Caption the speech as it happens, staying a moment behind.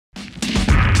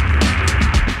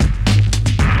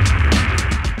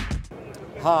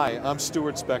Hi, I'm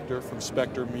Stuart Spector from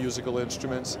Spector Musical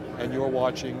Instruments, and you're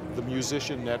watching the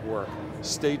Musician Network.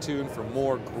 Stay tuned for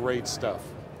more great stuff.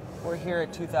 We're here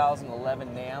at 2011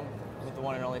 NAMM with the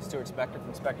one and only Stuart Spector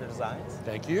from Spector Designs.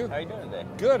 Thank you. How are you doing today?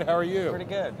 Good, how are you? Pretty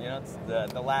good. You know, it's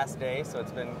the last day, so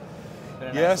it's been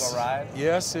a nice little ride.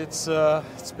 Yes, it's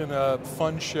been a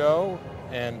fun show,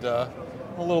 and a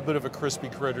little bit of a crispy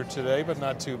critter today, but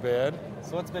not too bad.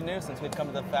 So what's been new since we've come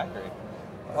to the factory?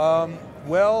 Among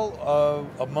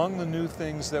the new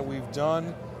things that we've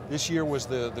done this year was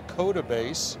the Coda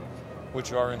bass,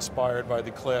 which are inspired by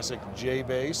the classic J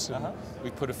bass, and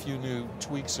we put a few new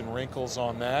tweaks and wrinkles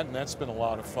on that, and that's been a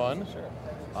lot of fun. Sure.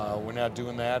 We're now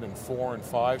doing that in 4- and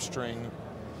 5-string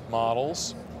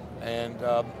models, and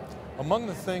among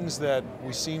the things that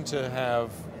we seem to have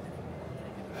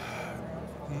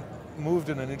moved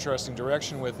in an interesting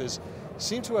direction with is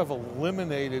seem to have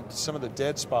eliminated some of the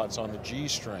dead spots on the G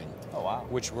string. Oh, wow.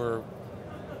 Which were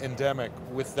endemic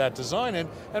with that design, and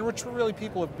which really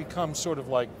people have become sort of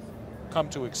like come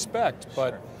to expect.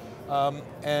 But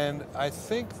and I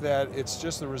think that it's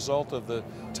just the result of the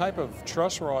type of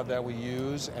truss rod that we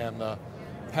use and the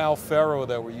pal ferro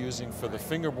that we're using for the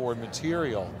fingerboard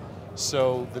material.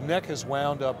 So the neck has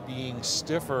wound up being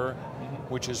stiffer,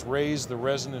 which has raised the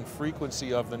resonant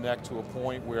frequency of the neck to a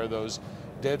point where those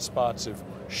dead spots have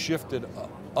shifted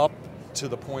up to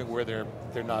the point where they're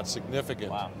not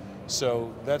significant. Wow.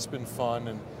 So that's been fun,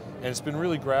 and it's been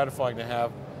really gratifying to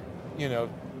have, you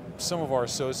know, some of our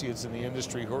associates in the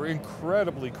industry who are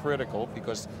incredibly critical,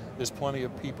 because there's plenty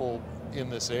of people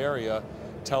in this area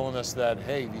telling us that,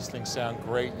 hey, these things sound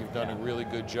great, you've done a really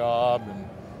good job, and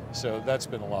so that's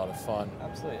been a lot of fun.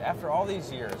 Absolutely. After all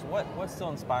these years, what still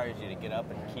inspires you to get up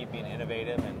and keep being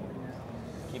innovative and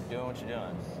keep doing what you're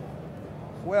doing?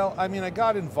 Well, I mean, I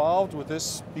got involved with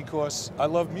this because I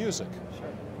love music. Sure.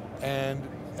 And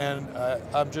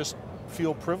I'm just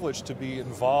feel privileged to be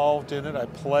involved in it. I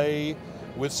play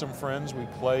with some friends. We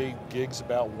play gigs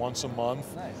about once a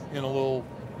month. Nice. In a little,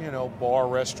 you know, bar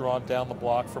restaurant down the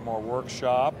block from our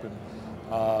workshop, and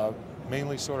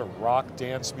mainly sort of rock,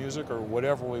 dance music, or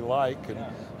whatever we like. And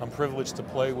I'm privileged to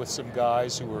play with some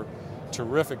guys who are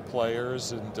terrific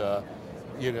players, and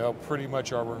you know, pretty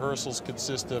much our rehearsals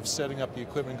consist of setting up the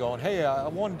equipment, going, hey, I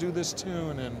want to do this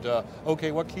tune, and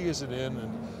okay, what key is it in?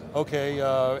 And okay,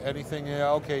 anything,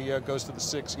 okay, it goes to the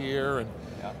 6 here,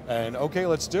 and okay,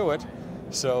 let's do it.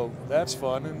 So that's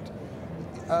fun, and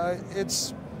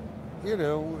it's, you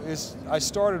know, I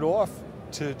started off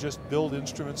to just build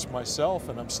instruments myself,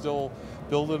 and I'm still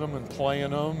building them and playing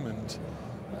them, and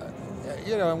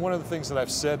you know, and one of the things that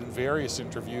I've said in various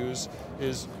interviews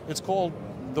is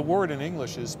the word in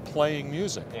English is playing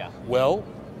music. Yeah. Well,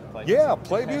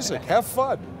 play music, have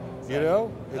fun. You know,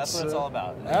 that's what it's all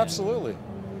about. Absolutely.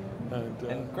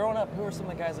 And growing up, who are some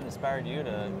of the guys that inspired you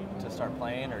to start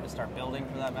playing, or to start building,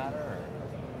 for that matter? Or?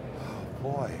 Oh,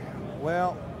 boy,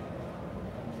 well,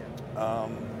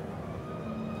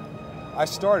 I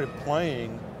started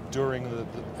playing during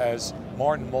as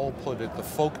Martin Mull put it, the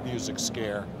folk music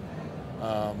scare,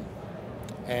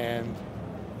 and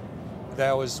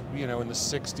that was, you know, in the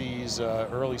 60s,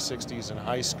 early 60s in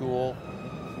high school,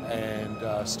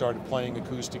 and started playing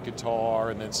acoustic guitar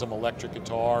and then some electric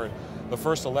guitar. And the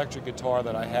first electric guitar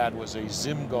that I had was a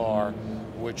Zimgar,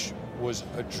 which was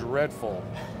a dreadful,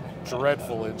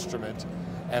 dreadful instrument.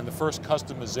 And the first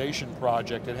customization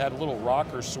project, it had little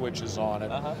rocker switches on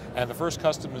it, and the first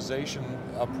customization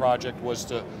project was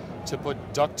to put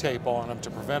duct tape on them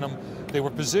to prevent them. They were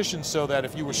positioned so that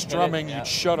if you were strumming, you'd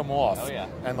shut them off,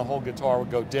 and the whole guitar would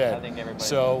go dead. I think everybody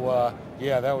so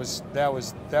yeah, that was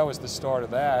the start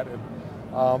of that. And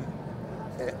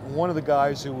one of the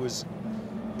guys who was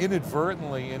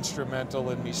inadvertently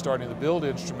instrumental in me starting to build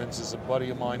instruments is a buddy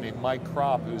of mine named Mike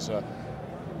Kropp, who's a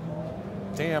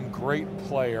damn great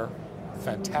player,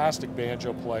 fantastic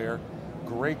banjo player,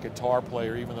 great guitar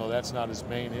player, even though that's not his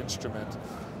main instrument.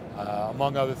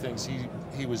 Among other things,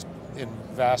 he was in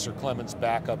Vassar Clements'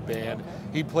 backup band.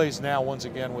 He plays now once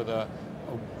again with a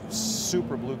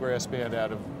super bluegrass band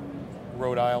out of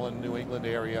Rhode Island, New England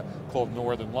area called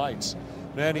Northern Lights.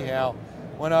 But anyhow,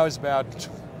 when I was about,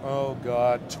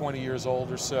 20 years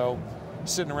old or so,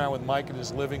 sitting around with Mike in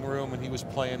his living room, and he was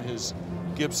playing his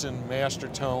Gibson Master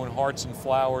Tone, Hearts and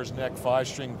Flowers neck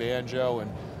 5-string banjo,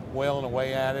 and wailing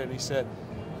away at it. And he said,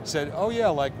 oh yeah,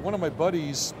 like one of my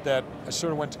buddies that I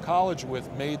sort of went to college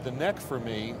with made the neck for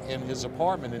me in his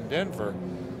apartment in Denver.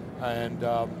 And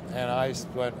I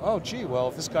went, oh gee, well,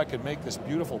 if this guy could make this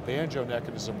beautiful banjo neck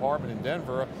in his apartment in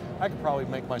Denver, I could probably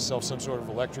make myself some sort of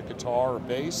electric guitar or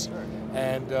bass.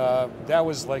 And that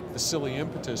was like the silly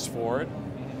impetus for it.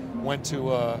 went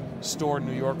to a store in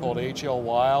New York called H.L.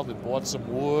 Wild and bought some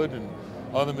wood and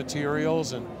other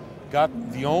materials and got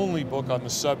the only book on the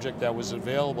subject that was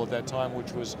available at that time,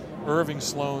 which was Irving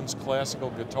Sloane's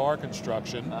Classical Guitar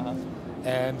Construction,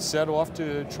 and set off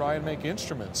to try and make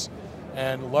instruments.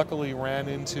 And luckily ran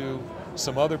into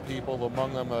some other people,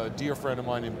 among them a dear friend of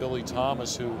mine named Billy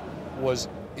Thomas, who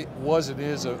and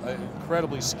is an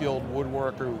incredibly skilled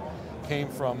woodworker who came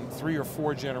from 3 or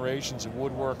 4 generations of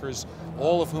woodworkers,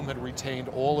 all of whom had retained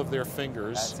all of their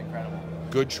fingers. That's incredible.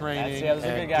 Good training those are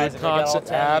and good guys. good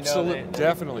concept. Absolutely, you know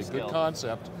definitely they're good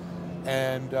concept.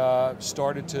 And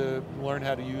started to learn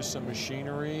how to use some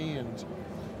machinery, and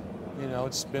you know,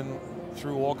 it's been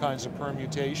through all kinds of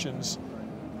permutations,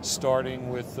 starting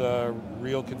with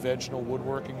real conventional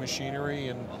woodworking machinery.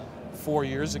 And 4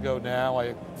 years ago now,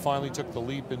 I finally took the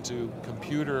leap into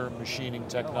computer machining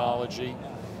technology,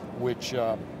 which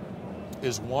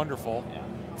is wonderful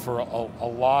for a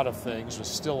lot of things. There's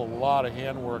still a lot of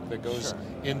handwork that goes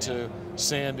into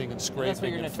sanding and scraping that's what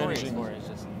you're and notorious finishing. for, is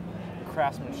just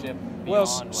craftsmanship beyond Well,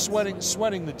 what's-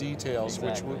 sweating the details,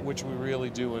 Exactly. which we really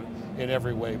do in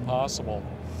every way possible.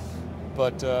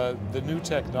 But the new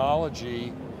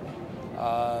technology,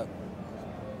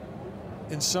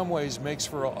 in some ways, makes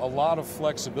for a lot of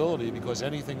flexibility, because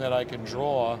anything that I can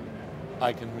draw,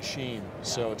 I can machine.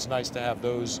 So it's nice to have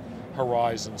those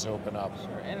horizons open up.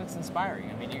 Sure. And it's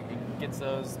inspiring. I mean, it gets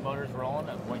those motors rolling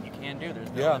of what you can do. There's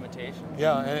no limitations.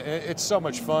 Yeah, and it's so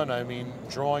much fun. I mean,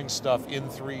 drawing stuff in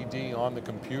 3D on the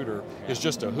computer is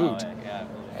just a hoot.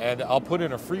 And I'll put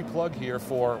in a free plug here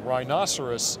for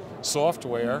Rhinoceros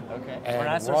Software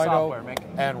and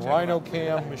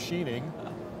RhinoCam Machining,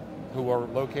 who are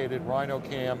located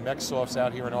RhinoCam Mexsofts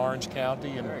out here in Orange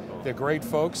County, and they're great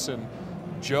folks. And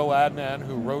Joe Adnan,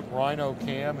 who wrote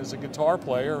RhinoCam, is a guitar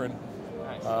player, and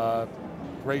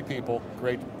great people,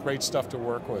 great stuff to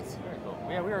work with. Very cool.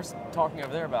 Yeah, we were talking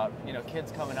over there about, you know,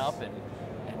 kids coming up and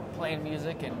playing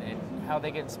music and how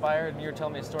they get inspired. And you were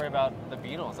telling me a story about the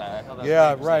Beatles. I thought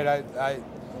that was right.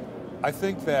 I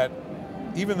think that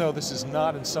even though this is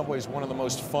not in some ways one of the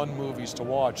most fun movies to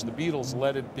watch, the Beatles'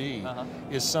 Let It Be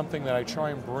is something that I try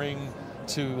and bring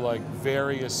to like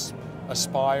various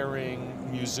aspiring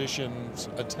musicians'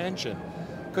 attention.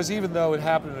 Because even though it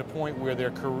happened at a point where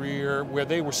their career, where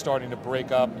they were starting to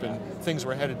break up and things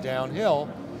were headed downhill,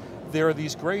 there are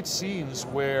these great scenes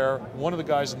where one of the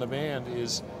guys in the band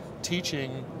is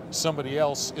teaching somebody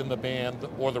else in the band,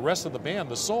 or the rest of the band,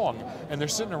 the song, and they're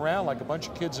sitting around like a bunch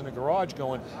of kids in a garage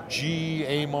going G,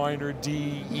 A minor,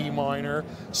 D, E minor,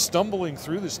 stumbling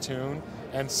through this tune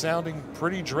and sounding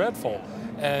pretty dreadful.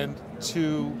 And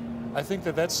I think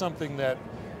that that's something that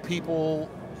people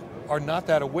are not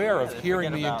that aware of,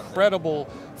 hearing the incredible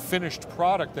finished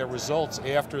product that results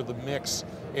after the mix,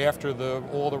 after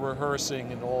all the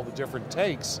rehearsing and all the different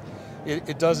takes.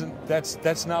 It doesn't,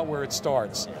 that's not where it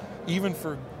starts. Even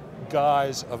for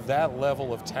guys of that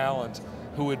level of talent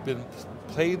who had been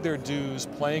paid their dues,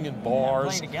 playing in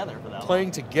bars,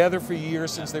 playing together for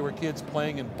years since they were kids,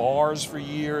 playing in bars for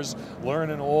years,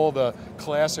 learning all the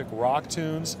classic rock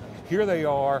tunes. Here they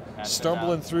are,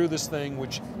 stumbling through this thing,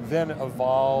 which then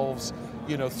evolves,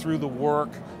 you know, through the work,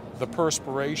 the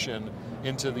perspiration,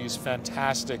 into these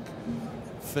fantastic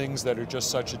things that are just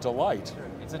such a delight.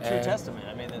 It's a true testament.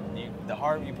 I mean, the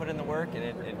hard you put in the work, and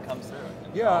it comes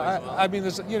through. I mean,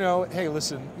 there's, you know, hey,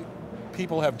 listen,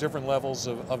 people have different levels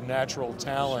of natural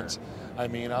talent. I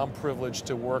mean, I'm privileged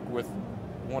to work with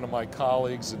one of my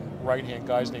colleagues and right-hand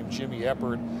guys named Jimmy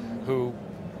Eppert, who,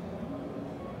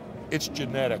 it's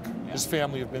genetic. His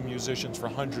family have been musicians for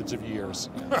hundreds of years,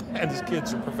 and his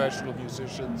kids are professional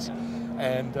musicians.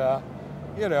 And,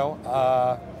 you know,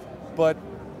 but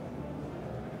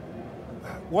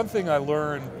one thing I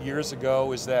learned years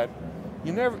ago is that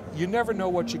you never know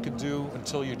what you could do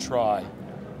until you try.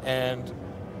 And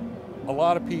a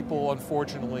lot of people,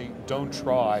 unfortunately, don't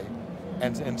try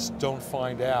and don't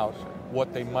find out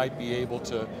what they might be able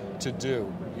to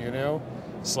do, you know?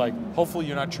 It's like, hopefully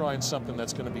you're not trying something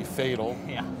that's going to be fatal,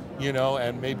 you know,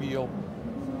 and maybe you'll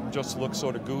just look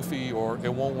sort of goofy or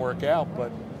it won't work out,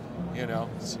 but, you know,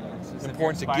 it's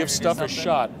important to give stuff a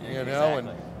shot, you know, and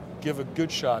give a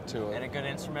good shot to it. And a good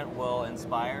instrument will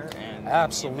inspire and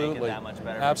absolutely make it that much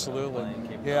better. Absolutely.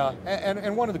 Yeah,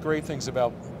 and one of the great things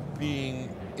about being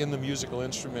in the musical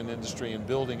instrument industry and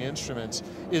building instruments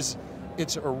is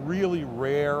it's a really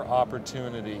rare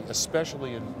opportunity,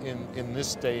 especially in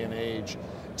this day and age,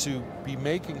 to be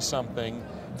making something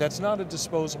that's not a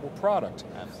disposable product.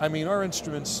 Absolutely. I mean, our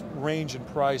instruments range in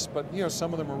price, but you know,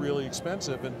 some of them are really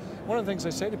expensive. And one of the things I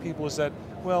say to people is that,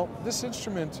 well, this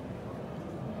instrument,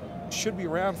 should be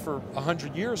around for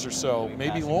 100 years or so,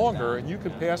 maybe longer, and you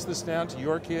can pass this down to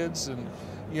your kids, and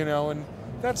you know, and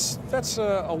that's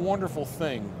a wonderful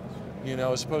thing, you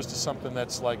know, as opposed to something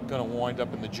that's like going to wind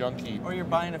up in the junk heap. Or you're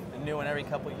buying a new one every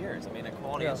couple of years. I mean, a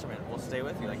quality instrument will stay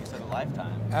with you, like you said, a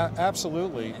lifetime.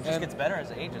 Absolutely. And it just gets better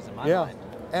as it ages, in my mind.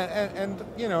 And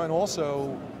you know, and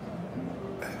also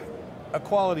a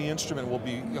quality instrument will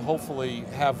be hopefully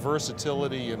have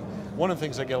versatility, and one of the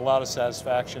things I get a lot of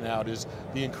satisfaction out is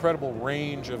the incredible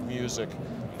range of music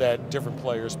that different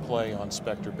players play on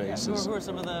Spector basses. Who are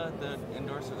some of the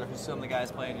endorsers, or who's some of the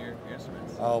guys playing your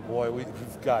instruments? Oh boy,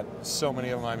 we've got so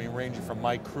many of them. I mean, ranging from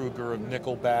Mike Kruger of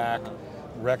Nickelback,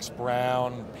 Rex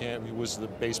Brown, he was the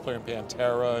bass player in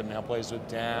Pantera and now plays with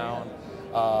Down.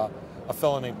 A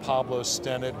fellow named Pablo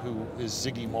Stennett, who is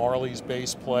Ziggy Marley's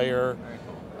bass player.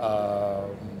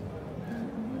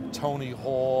 Tony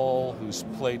Hall, who's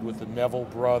played with the Neville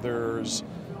Brothers.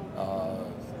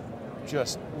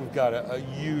 We've got a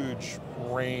huge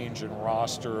range and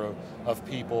roster of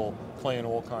people playing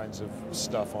all kinds of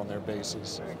stuff on their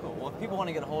basses. Very cool. Well, if people want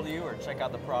to get a hold of you or check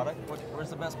out the product, where's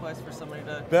the best place for somebody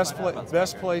to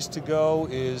Best place to go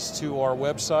is to our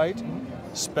website,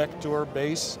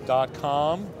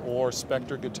 spectorbass.com or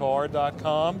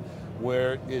spectorguitar.com,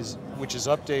 which is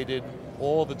updated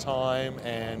all the time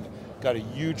and got a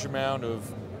huge amount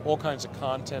of all kinds of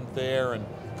content there and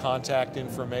contact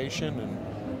information,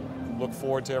 and look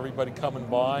forward to everybody coming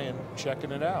by and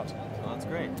checking it out. Well, that's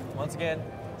great. Once again,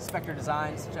 Spector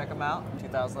Designs, check them out.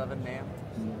 2011 NAMM.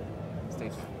 Stay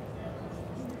tuned.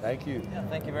 Thank you. Yeah,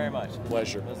 thank you very much.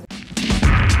 Pleasure.